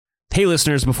Hey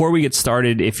listeners, before we get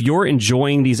started, if you're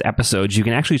enjoying these episodes, you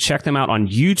can actually check them out on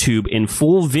YouTube in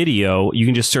full video. You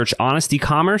can just search Honest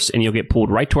E-commerce and you'll get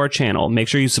pulled right to our channel. Make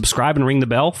sure you subscribe and ring the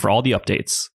bell for all the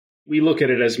updates. We look at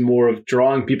it as more of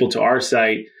drawing people to our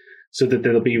site so that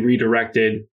they'll be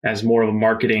redirected as more of a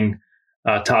marketing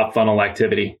top funnel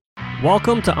activity.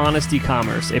 Welcome to Honest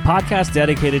E-commerce, a podcast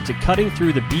dedicated to cutting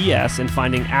through the BS and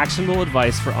finding actionable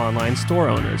advice for online store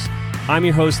owners. I'm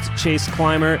your host, Chase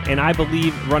Clymer, and I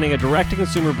believe running a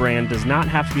direct-to-consumer brand does not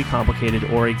have to be complicated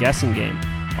or a guessing game.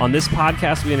 On this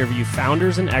podcast, we interview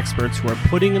founders and experts who are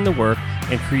putting in the work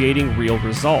and creating real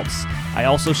results. I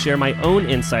also share my own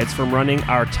insights from running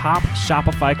our top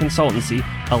Shopify consultancy,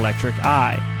 Electric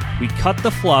Eye. We cut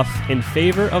the fluff in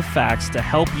favor of facts to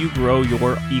help you grow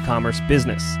your e-commerce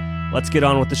business. Let's get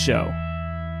on with the show.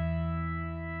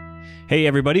 Hey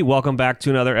everybody, welcome back to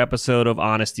another episode of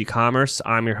Honest E-commerce.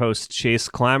 I'm your host, Chase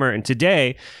Clymer, and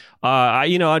today, I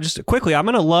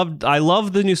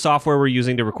love the new software we're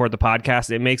using to record the podcast.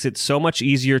 It makes it so much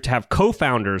easier to have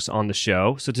co-founders on the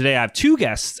show. So today I have two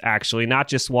guests, actually, not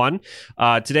just one.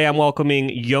 Today I'm welcoming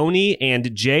Yoni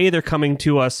and Jay. They're coming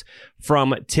to us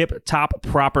from Tip Top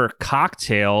Proper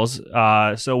Cocktails.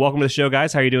 So welcome to the show,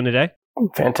 guys. How are you doing today?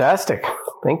 Fantastic.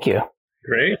 Thank you.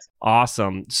 Great.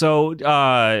 Awesome. So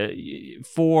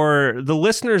for the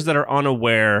listeners that are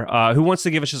unaware, who wants to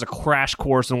give us just a crash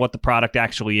course on what the product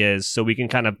actually is so we can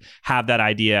kind of have that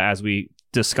idea as we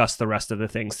discuss the rest of the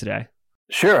things today?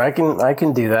 Sure, I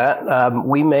can do that.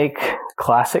 We make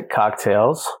classic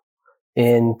cocktails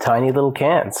in tiny little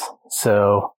cans.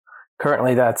 So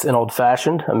currently that's an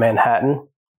old-fashioned, a Manhattan,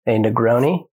 a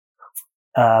Negroni,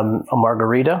 a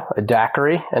margarita, a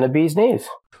daiquiri, and a bee's knees.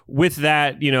 With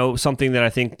that, something that I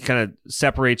think kind of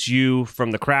separates you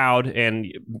from the crowd and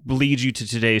leads you to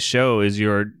today's show is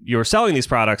you're selling these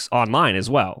products online as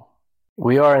well.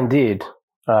 We are indeed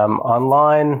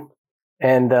online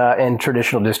and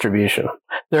traditional distribution.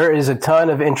 There is a ton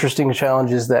of interesting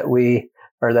challenges that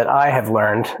I have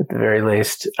learned at the very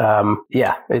least.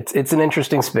 It's an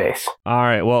interesting space. All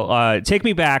right. Well, take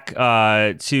me back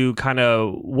to kind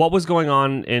of what was going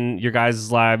on in your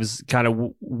guys' lives kind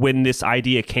of when this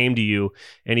idea came to you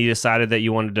and you decided that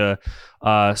you wanted to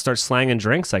start slanging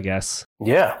drinks, I guess.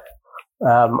 Yeah.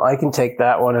 I can take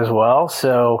that one as well.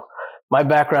 So my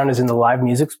background is in the live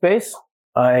music space.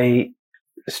 I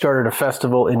started a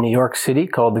festival in New York City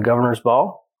called the Governor's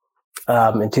Ball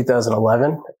in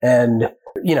 2011. And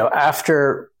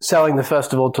after selling the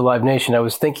festival to Live Nation, I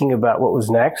was thinking about what was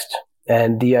next.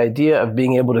 And the idea of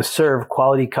being able to serve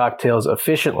quality cocktails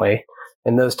efficiently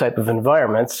in those type of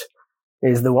environments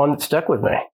is the one that stuck with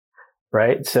me,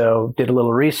 right? So did a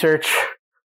little research,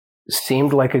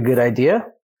 seemed like a good idea,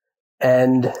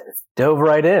 and dove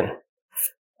right in.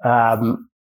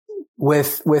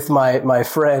 With my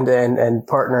friend and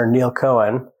partner, Neil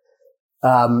Cohen.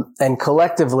 And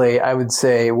collectively, I would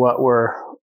say what we're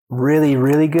really,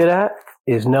 really good at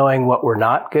is knowing what we're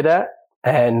not good at.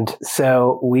 And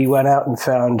so we went out and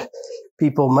found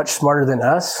people much smarter than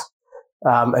us.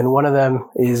 And one of them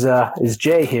is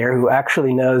Jay here, who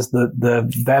actually knows the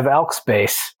BevAlc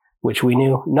space, which we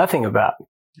knew nothing about.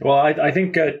 Well, I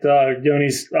think that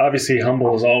Yoni's obviously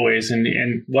humble as always. And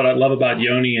what I love about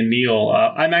Yoni and Neil,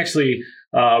 I'm actually,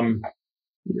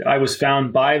 I was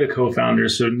found by the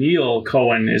co-founders. So Neil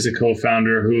Cohen is a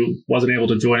co-founder who wasn't able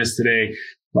to join us today.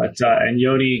 But and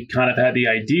Yoni kind of had the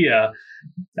idea,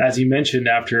 as he mentioned,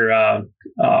 after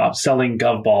selling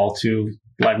GovBall to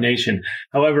Live Nation.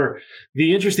 However,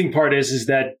 the interesting part is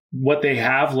that what they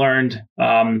have learned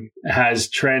has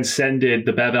transcended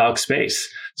the BevAlc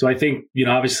space. So I think,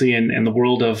 obviously in the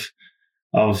world of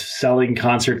selling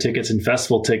concert tickets and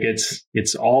festival tickets,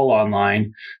 it's all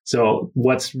online. So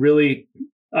what's really,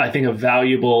 I think, a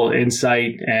valuable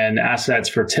insight and assets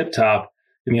for Tip Top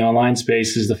in the online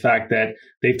space is the fact that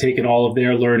they've taken all of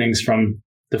their learnings from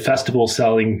the festival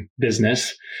selling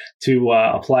business to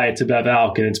apply it to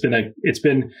BevAlc. And it's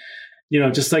been,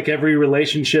 just like every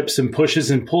relationship, some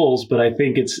pushes and pulls, but I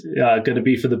think it's going to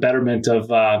be for the betterment of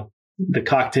the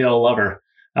cocktail lover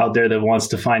out there that wants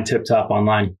to find Tip Top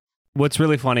online. What's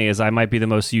really funny is I might be the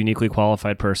most uniquely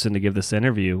qualified person to give this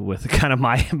interview with kind of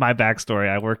my backstory.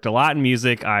 I worked a lot in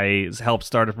music. I helped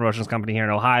start a promotions company here in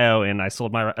Ohio, and I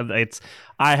sold I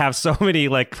have so many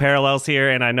parallels here,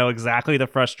 and I know exactly the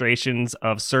frustrations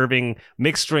of serving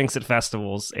mixed drinks at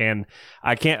festivals. And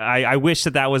I wish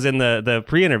that was in the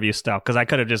pre-interview stuff, because I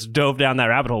could have just dove down that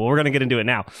rabbit hole. We're going to get into it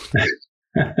now.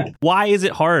 Why is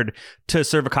it hard to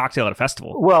serve a cocktail at a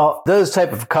festival? Well, those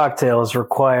type of cocktails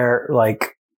require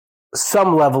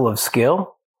some level of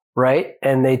skill, right?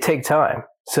 And they take time.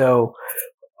 So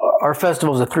our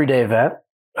festival is a 3-day event.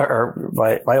 or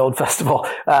my old festival,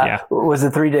 was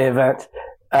a 3-day event.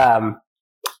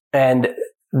 And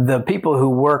the people who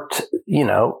worked,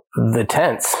 the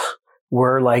tents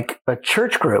were like a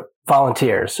church group,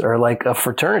 volunteers, or like a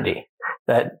fraternity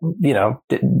that,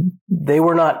 they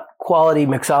were not quality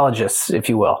mixologists, if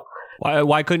you will.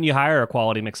 Why couldn't you hire a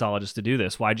quality mixologist to do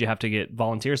this? Why'd you have to get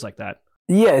volunteers like that?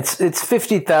 Yeah, it's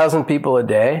 50,000 people a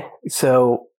day.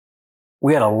 So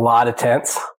we had a lot of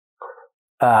tents.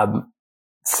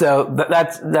 So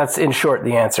that's in short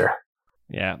the answer.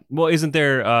 Yeah. Well, isn't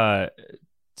there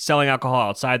selling alcohol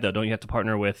outside though? Don't you have to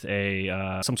partner with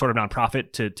some sort of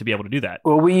nonprofit to be able to do that?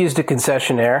 Well, we used a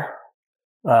concessionaire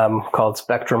called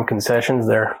Spectrum Concessions.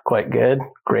 They're quite good,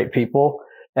 great people,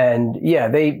 and yeah,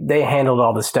 they handled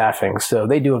all the staffing. So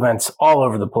they do events all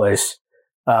over the place,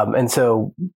 and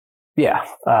so yeah,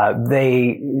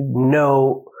 they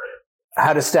know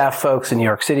how to staff folks in New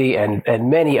York City and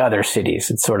many other cities.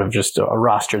 It's sort of just a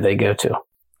roster they go to.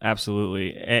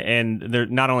 Absolutely. And there,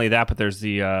 not only that, but there's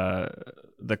the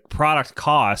product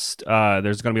cost.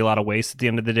 There's going to be a lot of waste at the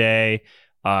end of the day.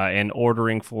 And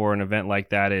ordering for an event like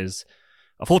that is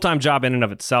a full-time job in and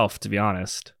of itself, to be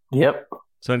honest. Yep.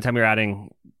 So anytime you're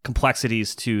adding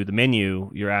complexities to the menu,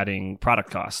 you're adding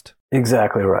product cost.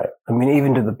 Exactly right. I mean,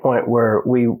 even to the point where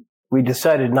we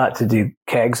decided not to do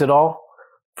kegs at all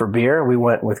for beer. We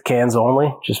went with cans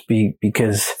only, just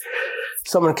because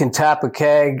someone can tap a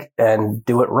keg and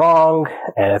do it wrong,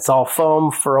 and it's all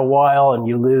foam for a while, and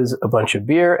you lose a bunch of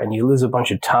beer and you lose a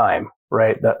bunch of time,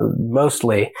 right?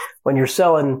 Mostly when you're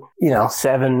selling,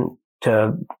 $7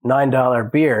 to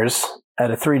 $9 beers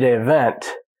at a 3-day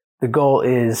event, the goal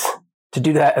is to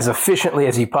do that as efficiently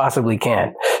as you possibly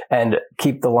can and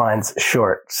keep the lines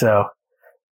short. So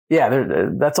yeah,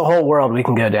 that's a whole world we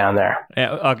can go down there.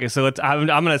 Yeah, okay, so I'm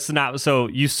going to snap. So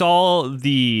you saw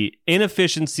the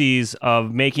inefficiencies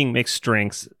of making mixed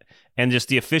drinks and just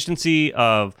the efficiency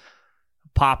of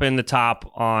popping the top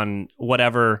on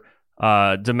whatever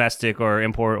domestic or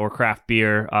import or craft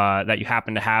beer that you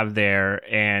happen to have there,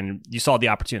 and you saw the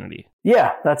opportunity.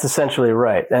 Yeah, that's essentially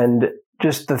right. And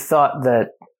just the thought that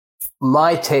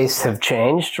my tastes have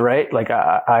changed, right? Like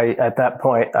I at that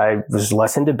point, I was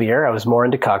less into beer. I was more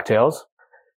into cocktails,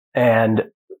 and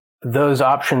those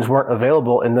options weren't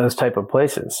available in those type of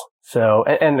places. So,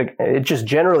 and it just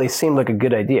generally seemed like a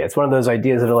good idea. It's one of those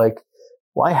ideas that are like,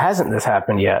 why hasn't this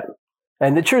happened yet?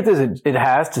 And the truth is it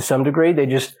has to some degree. They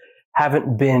just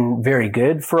haven't been very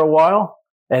good for a while.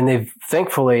 And they've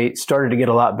thankfully started to get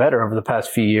a lot better over the past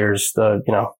few years.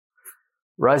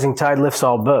 Rising tide lifts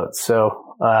all boats. So,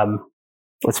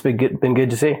 it's been good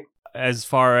to see. As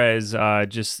far as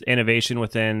just innovation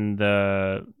within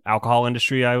the alcohol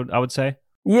industry, I would say.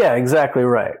 Yeah, exactly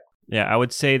right. Yeah, I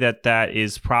would say that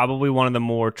is probably one of the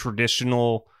more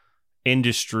traditional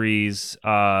industries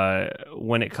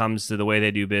when it comes to the way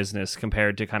they do business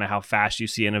compared to kind of how fast you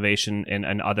see innovation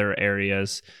in other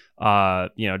areas.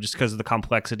 Just because of the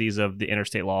complexities of the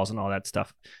interstate laws and all that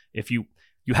stuff. If you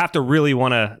have to really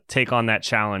want to take on that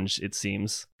challenge, it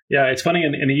seems. Yeah, it's funny.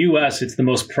 In the U.S., it's the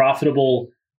most profitable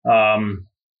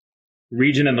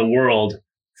region in the world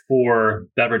for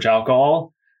beverage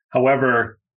alcohol.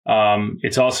 However,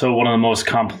 it's also one of the most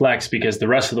complex because the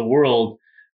rest of the world,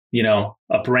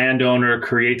 a brand owner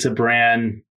creates a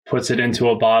brand, puts it into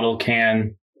a bottle,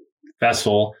 can,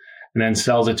 vessel, and then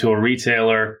sells it to a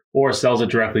retailer or sells it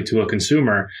directly to a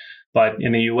consumer. But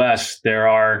in the U.S., there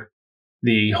are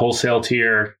the wholesale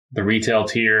tier, the retail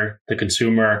tier, the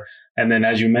consumer. And then,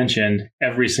 as you mentioned,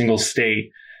 every single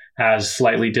state has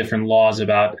slightly different laws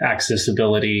about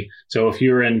accessibility. So if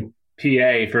you're in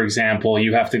PA, for example,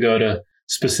 you have to go to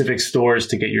specific stores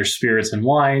to get your spirits and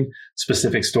wine,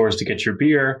 specific stores to get your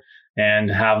beer,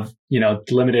 and have,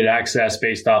 limited access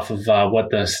based off of what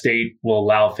the state will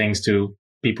allow things to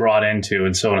be brought into,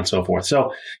 and so on and so forth.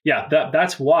 So yeah,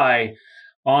 that's why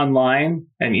online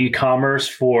and e-commerce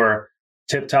for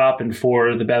Tip Top and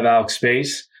for the BevAlc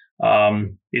space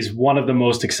is one of the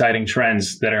most exciting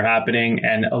trends that are happening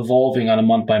and evolving on a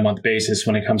month-by-month basis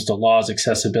when it comes to laws,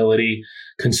 accessibility,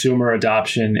 consumer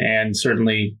adoption, and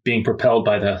certainly being propelled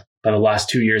by the last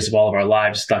 2 years of all of our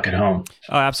lives stuck at home.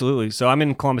 Oh, absolutely. So I'm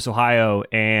in Columbus, Ohio,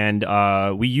 and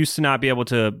we used to not be able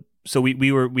to. So we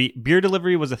beer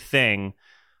delivery was a thing,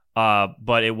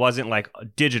 but it wasn't like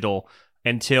digital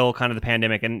until kind of the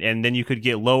pandemic, and then you could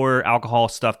get lower alcohol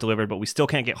stuff delivered, but we still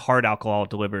can't get hard alcohol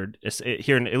delivered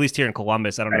here, at least here in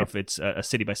Columbus. I don't know if it's a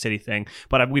city by city thing,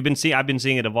 but I've been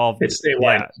seeing it evolve. It's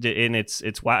statewide, and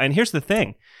it's wow. And here's the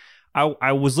thing.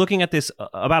 I was looking at this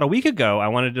about a week ago. I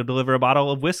wanted to deliver a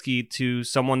bottle of whiskey to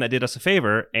someone that did us a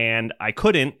favor, and I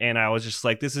couldn't. And I was just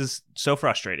like, this is so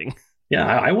frustrating. Yeah,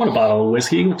 I want a bottle of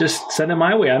whiskey. Just send it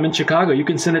my way. I'm in Chicago. You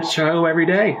can send it to Chicago every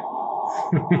day.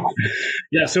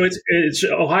 Yeah, so it's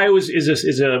Ohio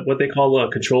is a what they call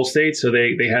a control state. So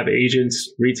they have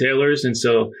agents, retailers, and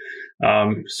so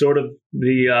sort of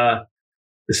the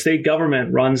state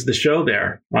government runs the show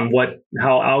there on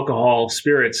how alcohol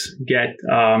spirits get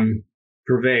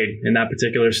purveyed in that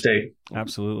particular state.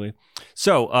 Absolutely.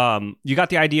 So, you got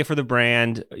the idea for the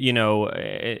brand,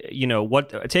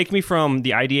 take me from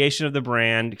the ideation of the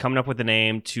brand, coming up with the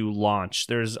name, to launch.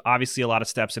 There's obviously a lot of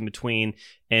steps in between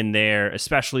in there,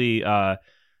 especially kind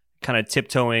of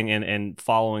tiptoeing and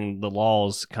following the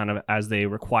laws kind of as they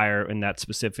require in that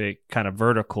specific kind of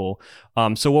vertical.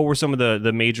 So what were some of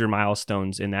the major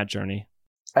milestones in that journey?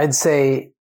 I'd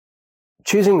say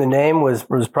choosing the name was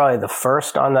probably the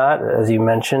first on that, as you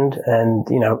mentioned. And,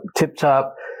 Tip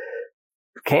Top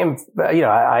came,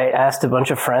 I asked a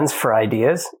bunch of friends for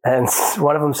ideas, and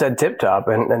one of them said Tip Top,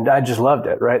 and I just loved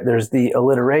it, right? There's the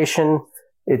alliteration.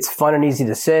 It's fun and easy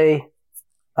to say.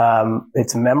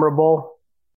 It's memorable.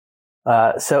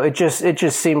 So it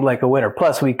just seemed like a winner.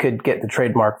 Plus we could get the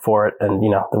trademark for it and,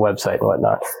 the website and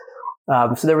whatnot.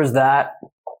 So there was that.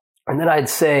 And then I'd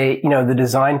say, the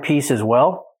design piece as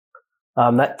well.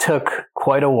 That took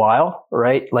quite a while,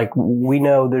 right? Like, we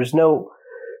know there's no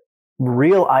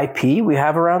real IP we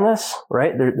have around this,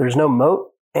 right? There's no moat.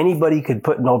 Anybody could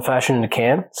put an old fashioned in a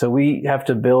can. So we have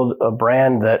to build a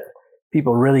brand that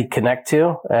people really connect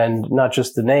to, and not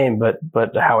just the name, but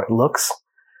how it looks.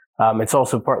 It's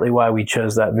also partly why we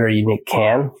chose that very unique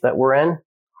can that we're in.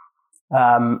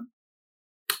 And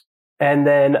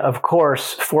then, of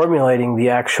course, formulating the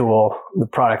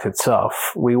product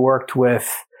itself. We worked with,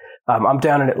 I'm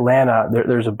down in Atlanta.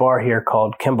 There's a bar here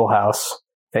called Kimball House.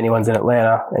 If anyone's in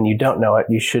Atlanta and you don't know it,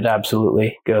 you should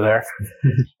absolutely go there.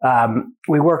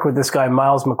 We work with this guy,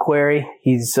 Miles McQuarrie.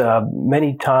 He's a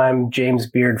many-time James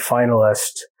Beard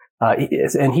finalist.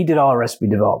 And he did all our recipe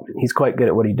development. He's quite good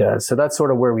at what he does. So that's sort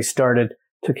of where we started,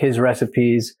 took his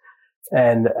recipes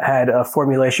and had a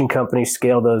formulation company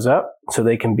scale those up so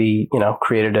they can be,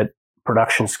 created at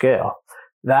production scale.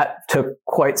 That took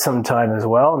quite some time as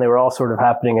well. And they were all sort of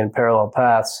happening in parallel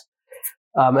paths.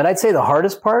 And I'd say the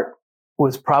hardest part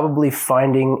was probably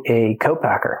finding a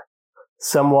co-packer,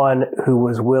 someone who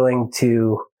was willing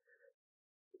to,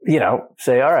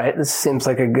 say, all right, this seems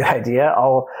like a good idea.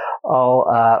 I'll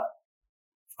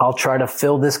try to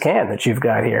fill this can that you've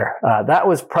got here. That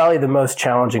was probably the most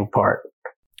challenging part.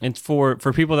 And for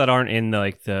people that aren't in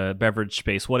the beverage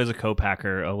space, what is a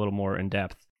co-packer a little more in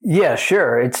depth? Yeah,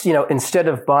 sure. It's, instead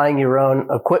of buying your own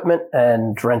equipment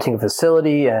and renting a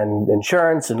facility and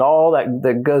insurance and all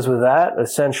that goes with that,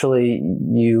 essentially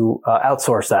you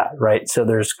outsource that, right? So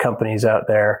there's companies out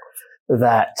there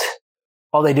that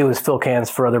all they do is fill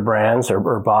cans for other brands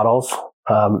or bottles.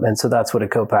 And so that's what a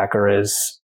co-packer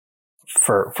is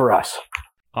for us.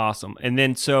 Awesome. And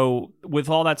then, so with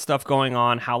all that stuff going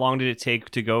on, how long did it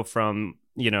take to go from,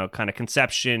 kind of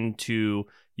conception to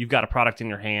you've got a product in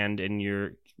your hand and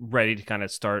you're ready to kind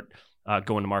of start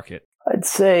going to market? I'd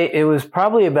say it was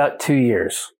probably about 2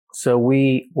 years. So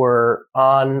we were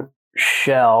on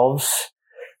shelves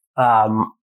October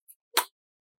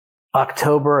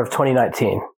of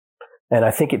 2019. And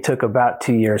I think it took about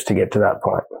 2 years to get to that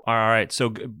point. All right.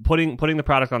 So putting the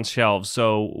product on shelves.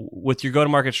 So with your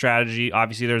go-to-market strategy,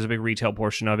 obviously there's a big retail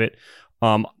portion of it.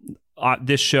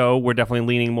 This show, we're definitely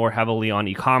leaning more heavily on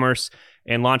e-commerce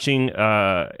and launching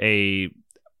a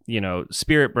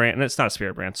spirit brand. And it's not a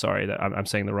spirit brand. Sorry, that I'm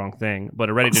saying the wrong thing. But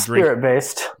a ready-to-drink.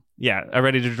 Spirit-based. Yeah, a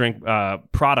ready-to-drink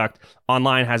product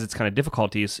online has its kind of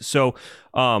difficulties. So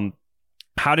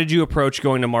how did you approach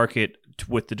going to market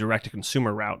with the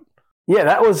direct-to-consumer route? Yeah,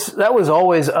 that was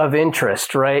always of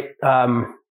interest, right?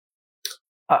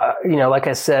 Like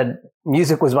I said,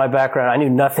 music was my background. I knew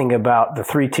nothing about the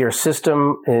 3-tier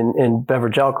system in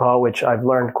beverage alcohol, which I've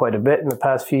learned quite a bit in the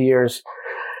past few years.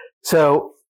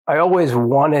 So I always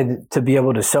wanted to be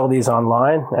able to sell these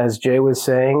online. As Jay was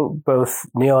saying, both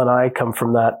Neil and I come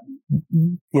from that,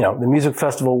 the music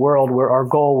festival world where our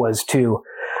goal was to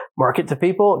market to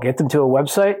people, get them to a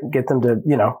website, get them to,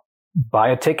 buy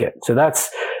a ticket. So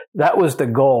that was the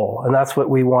goal, and that's what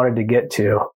we wanted to get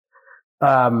to.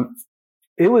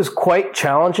 It was quite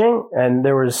challenging, and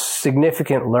there was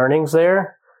significant learnings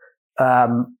there.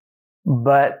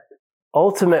 But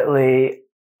ultimately,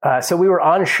 so we were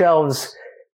on shelves,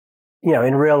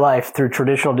 in real life through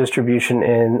traditional distribution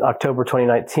in October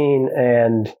 2019.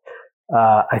 And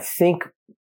I think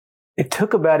it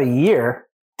took about a year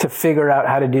to figure out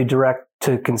how to do direct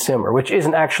to consumer, which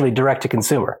isn't actually direct to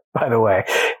consumer, by the way,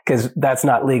 because that's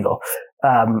not legal.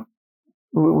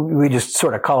 we just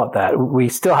sort of call it that. We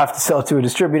still have to sell to a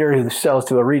distributor who sells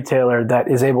to a retailer that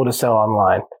is able to sell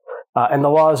online. And the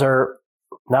laws are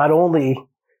not only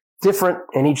different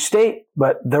in each state,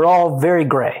 but they're all very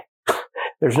gray.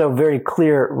 There's no very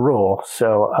clear rule.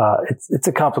 So it's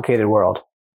a complicated world.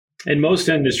 In most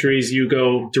industries, you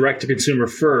go direct to consumer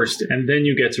first, and then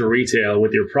you get to retail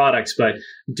with your products. But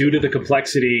due to the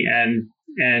complexity and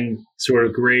sort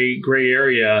of gray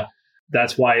area,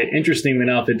 that's why, interestingly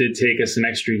enough, it did take us an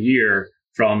extra year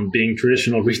from being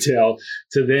traditional retail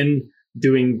to then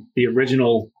doing the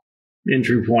original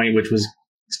entry point, which was,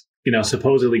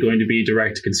 supposedly going to be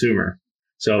direct to consumer.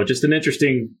 So just an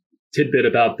interesting tidbit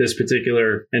about this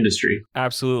particular industry.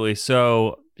 Absolutely.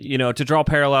 So, to draw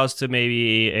parallels to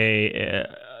maybe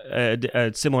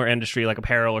a similar industry like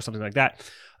apparel or something like that,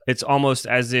 it's almost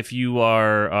as if you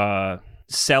are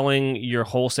selling your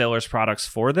wholesalers' products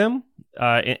for them,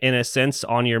 in a sense,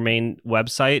 on your main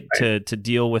website, right, to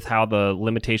deal with how the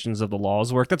limitations of the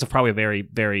laws work. That's probably a very,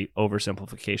 very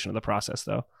oversimplification of the process,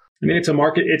 though. I mean, it's a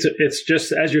market. It's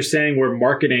just, as you're saying, we're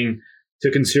marketing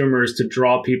to consumers to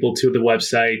draw people to the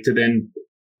website to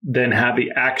then have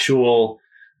the actual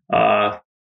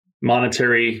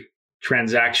monetary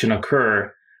transaction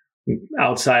occur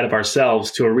outside of ourselves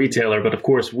to a retailer. But of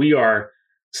course, we are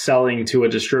selling to a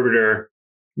distributor,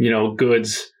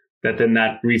 goods that then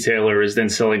that retailer is then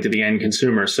selling to the end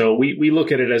consumer. So we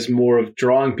look at it as more of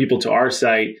drawing people to our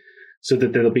site so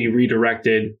that they'll be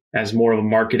redirected as more of a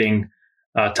marketing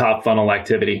top funnel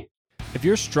activity. If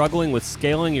you're struggling with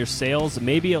scaling your sales,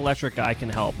 maybe Electric Eye can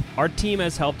help. Our team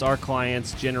has helped our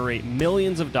clients generate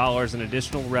millions of dollars in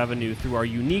additional revenue through our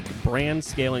unique brand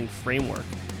scaling framework.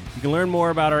 You can learn more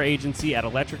about our agency at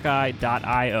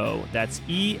electriceye.io. That's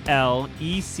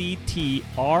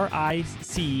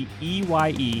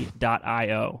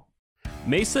electriceye.io.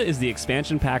 Mesa is the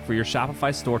expansion pack for your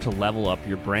Shopify store to level up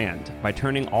your brand. By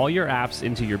turning all your apps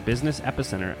into your business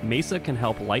epicenter, Mesa can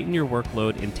help lighten your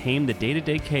workload and tame the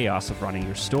day-to-day chaos of running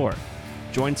your store.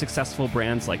 Join successful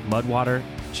brands like Mudwater,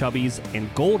 Chubbies,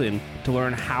 and Golden to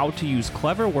learn how to use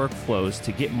clever workflows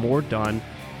to get more done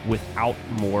without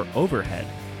more overhead.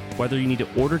 Whether you need to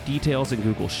order details in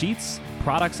Google Sheets,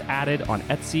 products added on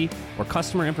Etsy, or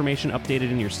customer information updated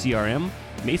in your CRM,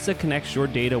 Mesa connects your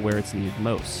data where it's needed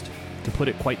most. To put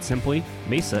it quite simply,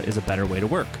 Mesa is a better way to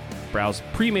work. Browse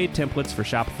pre-made templates for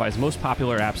Shopify's most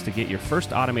popular apps to get your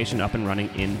first automation up and running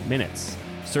in minutes.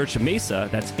 Search Mesa,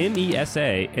 that's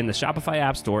MESA, in the Shopify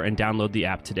App Store and download the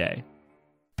app today.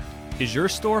 Is your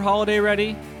store holiday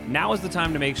ready? Now is the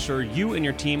time to make sure you and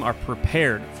your team are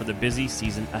prepared for the busy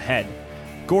season ahead.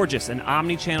 Gorgeous, an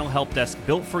omni-channel help desk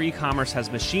built for e-commerce,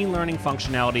 has machine learning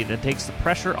functionality that takes the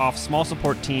pressure off small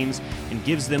support teams and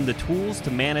gives them the tools to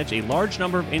manage a large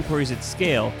number of inquiries at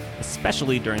scale,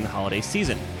 especially during the holiday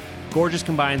season. Gorgeous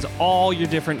combines all your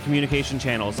different communication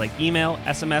channels like email,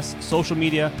 SMS, social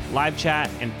media, live chat,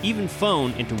 and even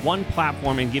phone into one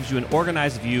platform and gives you an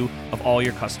organized view of all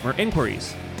your customer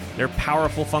inquiries. Their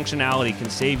powerful functionality can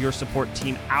save your support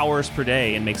team hours per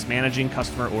day and makes managing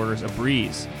customer orders a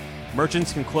breeze.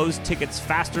 Merchants can close tickets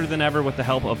faster than ever with the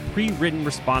help of pre-written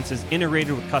responses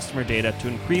integrated with customer data to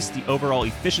increase the overall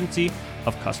efficiency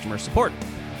of customer support.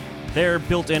 Their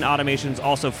built-in automations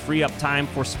also free up time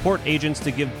for support agents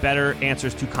to give better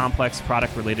answers to complex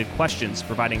product-related questions,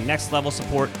 providing next-level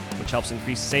support, which helps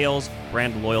increase sales,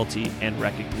 brand loyalty, and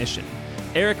recognition.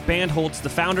 Eric Bandholtz, the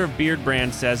founder of Beard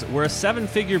Brand, says, "We're a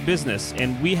seven-figure business,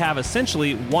 and we have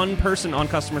essentially one person on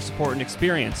customer support and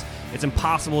experience. It's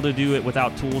impossible to do it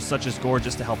without tools such as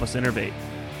Gorgeous to help us innovate."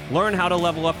 Learn how to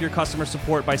level up your customer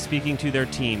support by speaking to their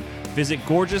team. Visit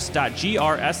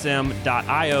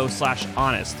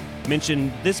gorgeous.grsm.io/honest.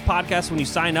 Mention this podcast when you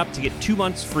sign up to get 2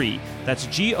 months free. That's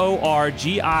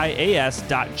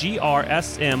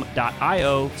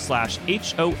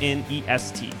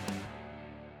gorgias.grsm.io/honest.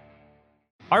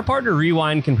 Our partner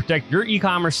Rewind can protect your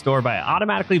e-commerce store by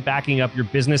automatically backing up your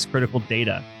business-critical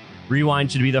data. Rewind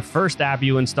should be the first app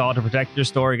you install to protect your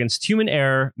store against human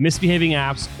error, misbehaving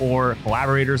apps, or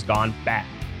collaborators gone bad.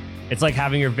 It's like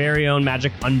having your very own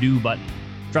magic undo button.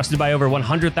 Trusted by over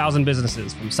 100,000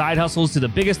 businesses, from side hustles to the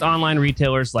biggest online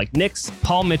retailers like Knix,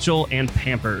 Paul Mitchell, and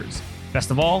Pampers. Best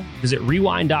of all, visit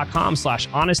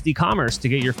rewind.com/honestecommerce to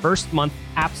get your first month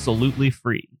absolutely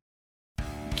free.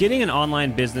 Getting an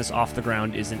online business off the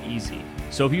ground isn't easy.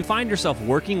 So if you find yourself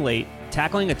working late,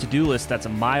 tackling a to-do list that's a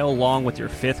mile long with your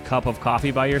 5th cup of coffee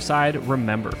by your side,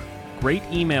 remember, great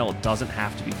email doesn't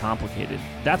have to be complicated.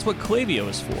 That's what Klaviyo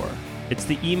is for. It's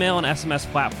the email and SMS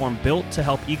platform built to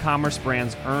help e-commerce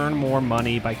brands earn more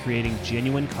money by creating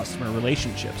genuine customer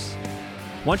relationships.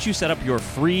 Once you set up your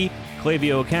free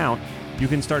Klaviyo account, You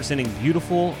can start sending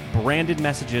beautiful, branded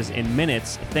messages in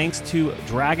minutes thanks to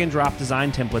drag-and-drop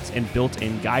design templates and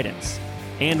built-in guidance.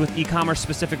 And with e-commerce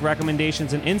specific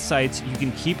recommendations and insights, you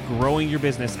can keep growing your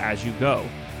business as you go.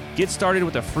 Get started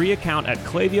with a free account at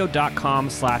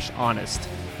klaviyo.com/honest.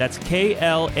 That's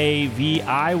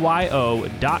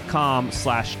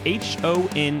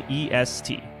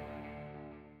KLAVIYO.com/HONEST.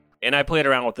 And I played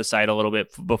around with the site a little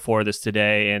bit before this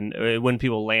today. And when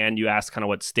people land, you ask kind of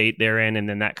what state they're in, and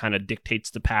then that kind of dictates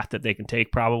the path that they can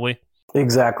take, probably.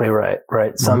 Exactly right.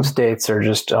 Right. Some states are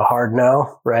just a hard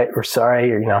no, right? Or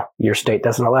sorry, or, your state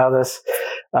doesn't allow this.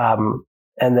 And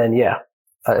then,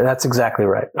 that's exactly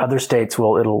right. Other states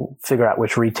it'll figure out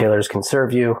which retailers can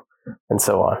serve you and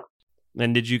so on.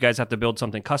 And did you guys have to build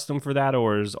something custom for that,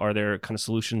 or are there kind of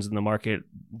solutions in the market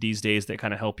these days that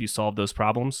kind of help you solve those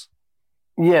problems?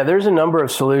 Yeah, there's a number of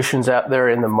solutions out there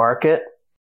in the market.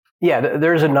 Yeah,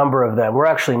 there's a number of them. We're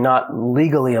actually not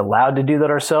legally allowed to do that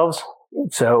ourselves.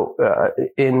 So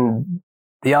in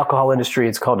the alcohol industry,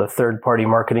 it's called a third-party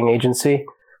marketing agency,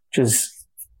 which is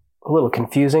a little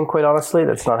confusing, quite honestly.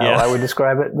 That's not how I would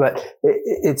describe it. But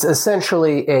it's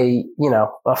essentially a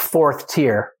fourth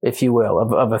tier, if you will,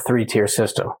 of a three-tier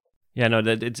system. Yeah, no,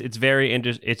 it's very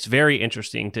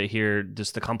interesting to hear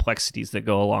just the complexities that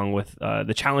go along with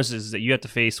the challenges that you have to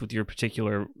face with your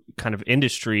particular kind of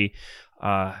industry,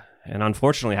 and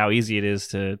unfortunately, how easy it is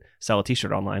to sell a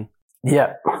T-shirt online.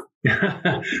 Yeah. Well,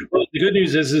 the good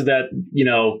news is that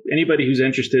anybody who's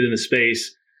interested in the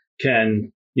space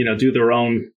can do their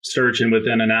own search and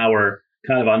within an hour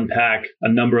kind of unpack a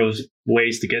number of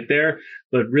ways to get there,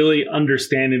 but really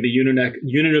understanding the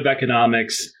unit of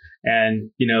economics. And,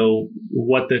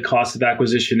 what the cost of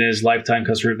acquisition is, lifetime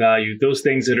customer value, those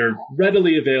things that are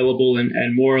readily available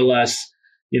and more or less,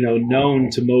 known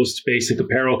to most basic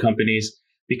apparel companies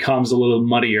becomes a little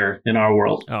muddier in our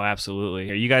world. Oh,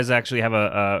 absolutely. You guys actually have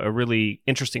a really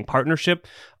interesting partnership.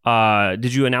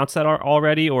 Did you announce that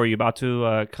already, or are you about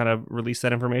to kind of release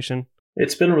that information?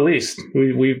 It's been released.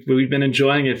 We've been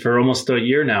enjoying it for almost a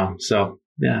year now. So,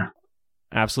 yeah.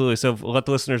 Absolutely. So let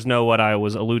the listeners know what I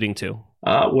was alluding to.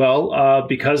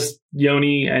 Because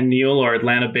Yoni and Neil are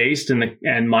Atlanta-based,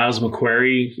 and Miles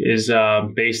McQuarrie is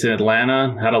based in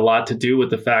Atlanta, had a lot to do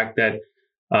with the fact that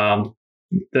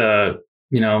the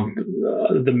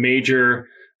major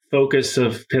focus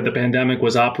of the pandemic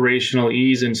was operational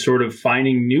ease and sort of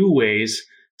finding new ways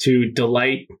to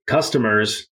delight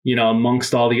customers,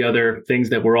 amongst all the other things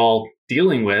that we're all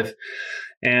dealing with.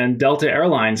 And Delta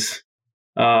Airlines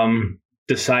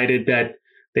decided that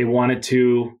they wanted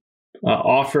to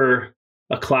offer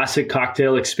a classic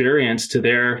cocktail experience to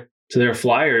their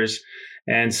flyers.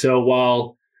 And so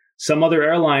while some other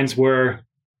airlines were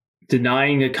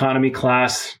denying economy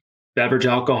class beverage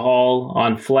alcohol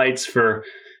on flights for,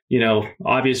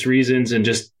 obvious reasons and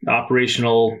just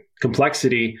operational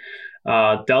complexity,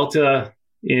 Delta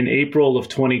in April of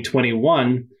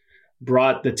 2021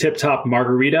 brought the Tip Top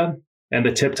Margarita and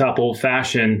the Tip Top Old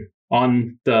Fashioned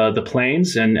on the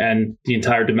planes and the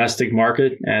entire domestic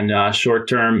market and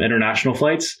short-term international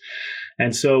flights.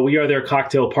 And so we are their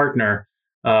cocktail partner,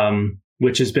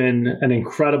 which has been an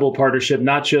incredible partnership,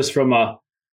 not just from a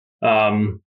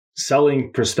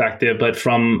selling perspective, but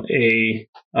from a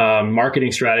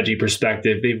marketing strategy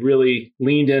perspective. They've really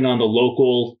leaned in on the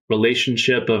local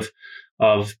relationship of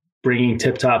bringing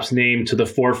Tip Top's name to the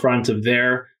forefront of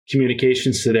their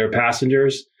communications to their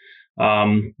passengers.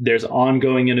 There's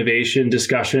ongoing innovation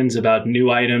discussions about new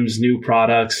items, new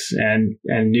products, and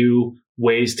new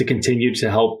ways to continue to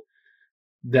help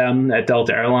them at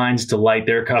Delta Airlines delight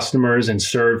their customers and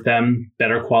serve them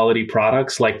better quality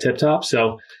products like Tip Top.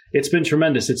 So it's been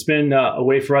tremendous. It's been a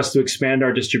way for us to expand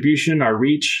our distribution, our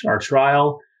reach, our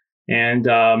trial, and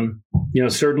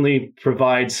certainly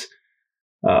provides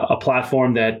a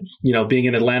platform that, being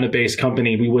an Atlanta-based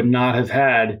company, we would not have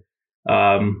had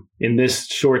in this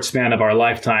short span of our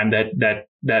lifetime that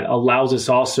allows us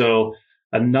also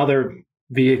another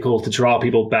vehicle to draw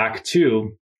people back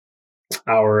to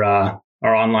our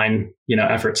online,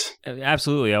 efforts.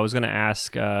 Absolutely. I was going to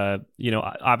ask,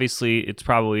 obviously it's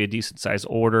probably a decent sized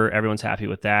order. Everyone's happy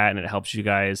with that. And it helps you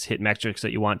guys hit metrics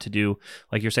that you want to do.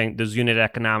 Like you're saying, those unit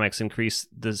economics increase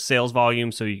the sales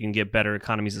volume so you can get better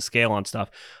economies of scale on stuff.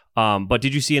 But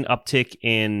did you see an uptick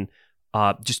in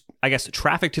just, I guess,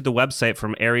 traffic to the website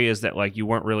from areas that like you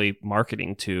weren't really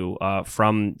marketing to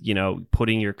from,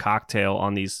 putting your cocktail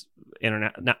on these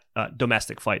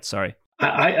domestic flights? Sorry.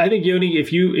 I think, Yoni,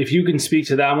 if you can speak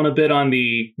to that one a bit on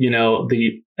the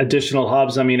additional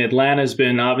hubs. I mean, Atlanta's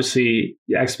been obviously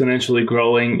exponentially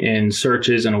growing in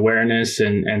searches and awareness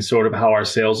and sort of how our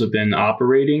sales have been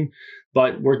operating.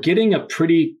 but we're getting a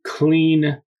pretty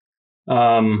clean,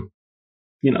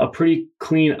 a pretty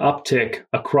clean uptick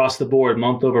across the board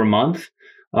month over month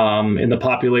in the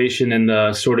population in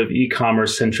the sort of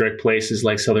e-commerce centric places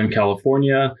like Southern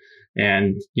California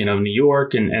and, New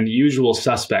York and the usual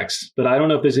suspects. But I don't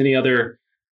know if there's any other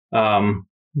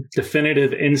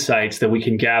definitive insights that we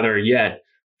can gather yet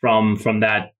from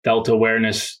that Delta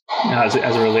awareness as it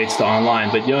relates to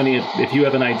online. But Yoni, if you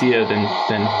have an idea,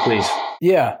 then please.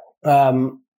 Yeah,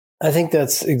 I think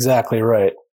that's exactly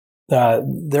right.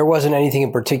 There wasn't anything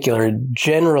in particular.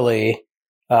 Generally,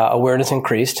 awareness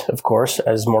increased, of course,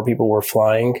 as more people were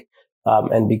flying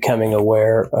and becoming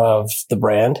aware of the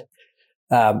brand.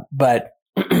 But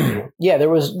yeah, there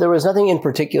was nothing in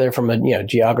particular from a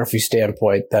geography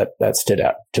standpoint that stood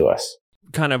out to us.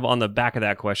 Kind of on the back of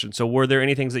that question. So were there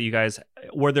any activities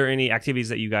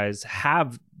that you guys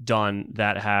have done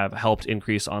that have helped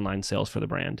increase online sales for the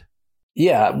brand?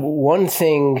 Yeah. One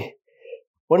thing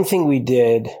we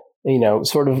did,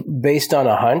 sort of based on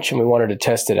a hunch and we wanted to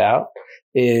test it out,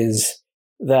 is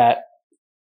that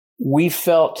we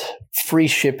felt free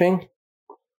shipping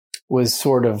was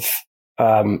sort of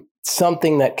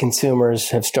something that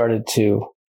consumers have started to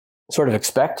sort of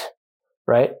expect,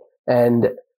 right?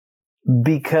 And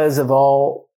because of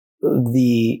all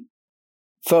the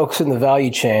folks in the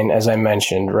value chain, as I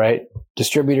mentioned, right?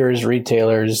 Distributors,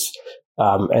 retailers,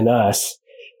 and us,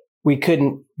 we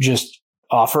couldn't just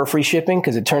offer free shipping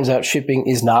because it turns out shipping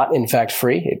is not, in fact,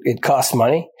 free. It costs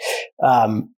money.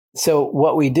 So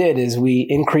what we did is we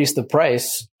increased the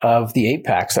price of the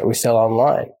 8-packs that we sell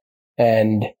online.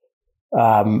 And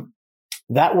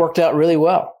that worked out really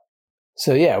well.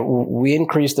 So yeah, we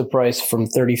increased the price from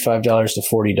 $35 to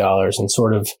 $40 and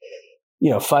sort of,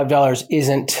 $5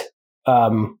 isn't,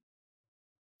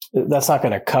 that's not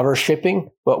going to cover shipping.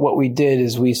 But what we did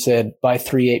is we said, buy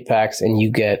 3 8-packs and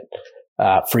you get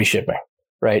free shipping,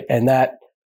 right? And that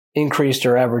increased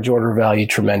our average order value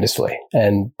tremendously.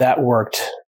 And that worked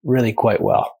really quite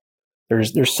well.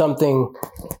 There's something,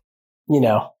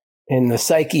 in the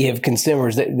psyche of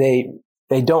consumers that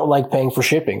they don't like paying for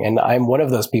shipping. And I'm one of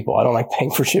those people. I don't like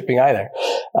paying for shipping either.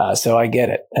 So I get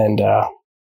it. And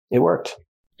it worked.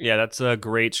 Yeah, that's a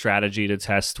great strategy to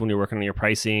test when you're working on your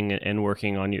pricing and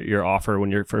working on your offer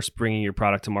when you're first bringing your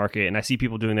product to market. And I see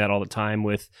people doing that all the time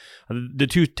with the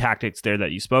two tactics there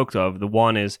that you spoke of. The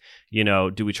one is,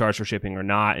 do we charge for shipping or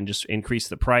not, and just increase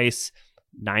the price.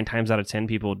 9 times out of 10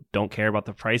 people don't care about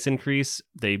the price increase.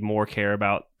 They more care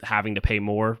about having to pay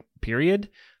more, period.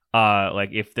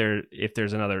 Like if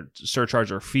there's another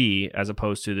surcharge or fee as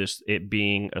opposed to it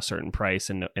being a certain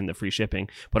price and the free shipping,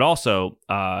 but also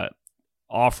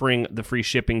offering the free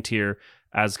shipping tier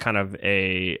as kind of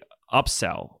a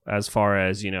upsell as far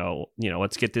as,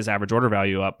 let's get this average order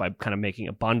value up by kind of making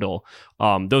a bundle.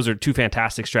 Those are two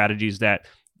fantastic strategies that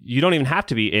you don't even have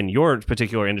to be in your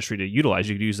particular industry to utilize.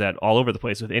 You could use that all over the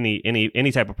place with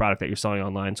any type of product that you're selling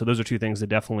online. So those are two things that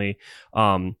definitely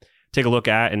take a look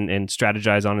at and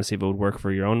strategize on and see if it would work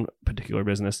for your own particular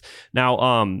business.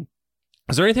 Now,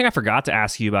 is there anything I forgot to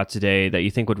ask you about today that you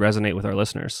think would resonate with our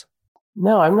listeners?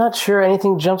 No, I'm not sure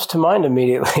anything jumps to mind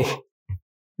immediately.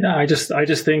 Yeah, I just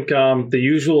think the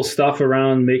usual stuff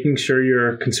around making sure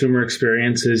your consumer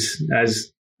experience is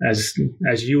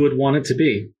as you would want it to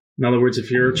be. In other words, if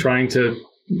you're trying to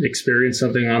experience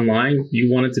something online,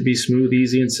 you want it to be smooth,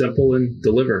 easy, and simple and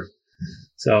deliver.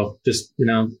 So just,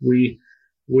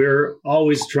 we're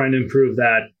always trying to improve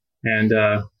that, and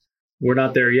we're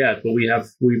not there yet, but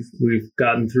we've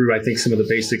gotten through, I think, some of the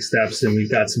basic steps, and we've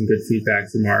got some good feedback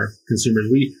from our consumers.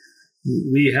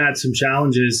 We had some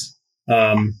challenges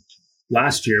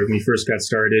last year when we first got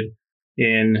started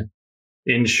in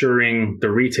ensuring the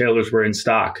retailers were in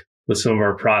stock with some of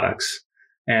our products,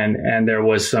 and there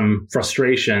was some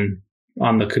frustration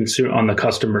on the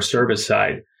customer service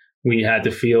side. We had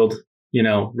to field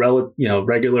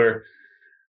regular.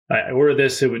 I ordered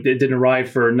this, it didn't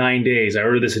arrive for 9 days. I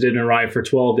ordered this, it didn't arrive for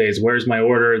 12 days. Where's my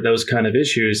order? Those kind of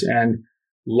issues. And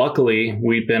luckily,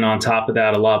 we've been on top of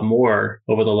that a lot more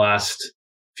over the last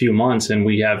few months. And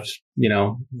we have,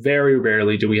 very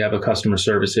rarely do we have a customer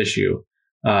service issue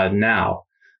now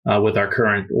with our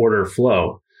current order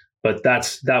flow. But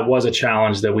that was a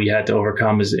challenge that we had to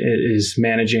overcome is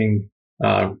managing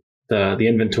the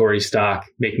inventory stock,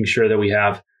 making sure that we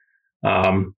have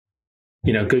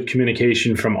good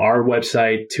communication from our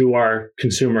website to our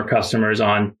consumer customers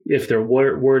on if there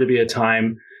were to be a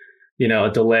time, a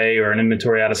delay or an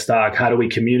inventory out of stock, how do we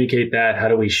communicate that? How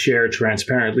do we share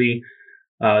transparently?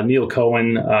 Neil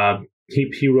Cohen,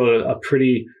 he wrote a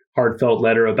pretty heartfelt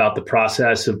letter about the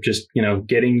process of just,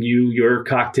 getting you your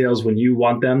cocktails when you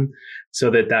want them, so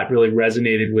that really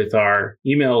resonated with our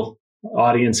email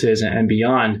audiences and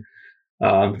beyond.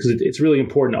 Because it's really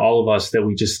important to all of us that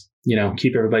we just,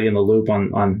 keep everybody in the loop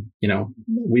on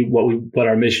what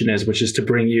our mission is, which is to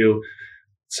bring you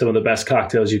some of the best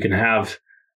cocktails you can have.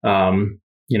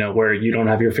 Where you don't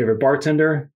have your favorite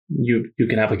bartender, you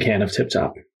can have a can of Tip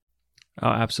Top. Oh,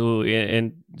 absolutely.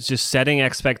 And just setting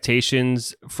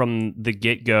expectations from the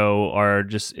get-go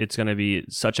it's going to be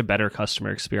such a better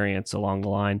customer experience along the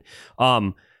line.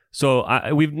 So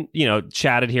we've,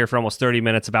 chatted here for almost 30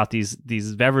 minutes about these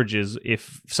beverages.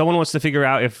 If someone wants to figure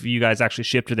out if you guys actually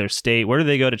ship to their state, where do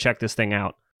they go to check this thing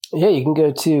out? Yeah, you can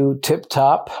go to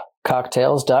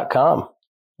tiptopcocktails.com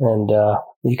and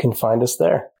you can find us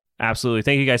there. Absolutely.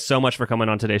 Thank you guys so much for coming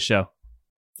on today's show.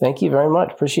 Thank you very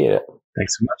much. Appreciate it.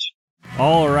 Thanks so much.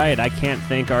 All right. I can't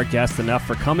thank our guests enough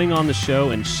for coming on the show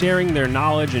and sharing their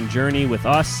knowledge and journey with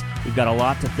us. We've got a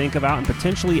lot to think about and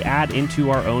potentially add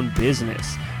into our own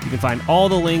business. You can find all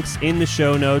the links in the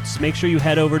show notes. Make sure you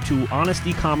head over to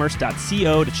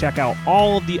honestycommerce.co to check out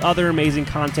all of the other amazing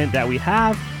content that we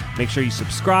have. Make sure you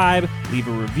subscribe, leave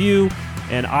a review,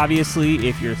 and obviously,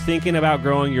 if you're thinking about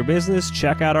growing your business,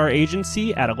 check out our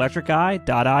agency at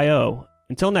electriceye.io.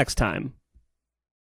 Until next time.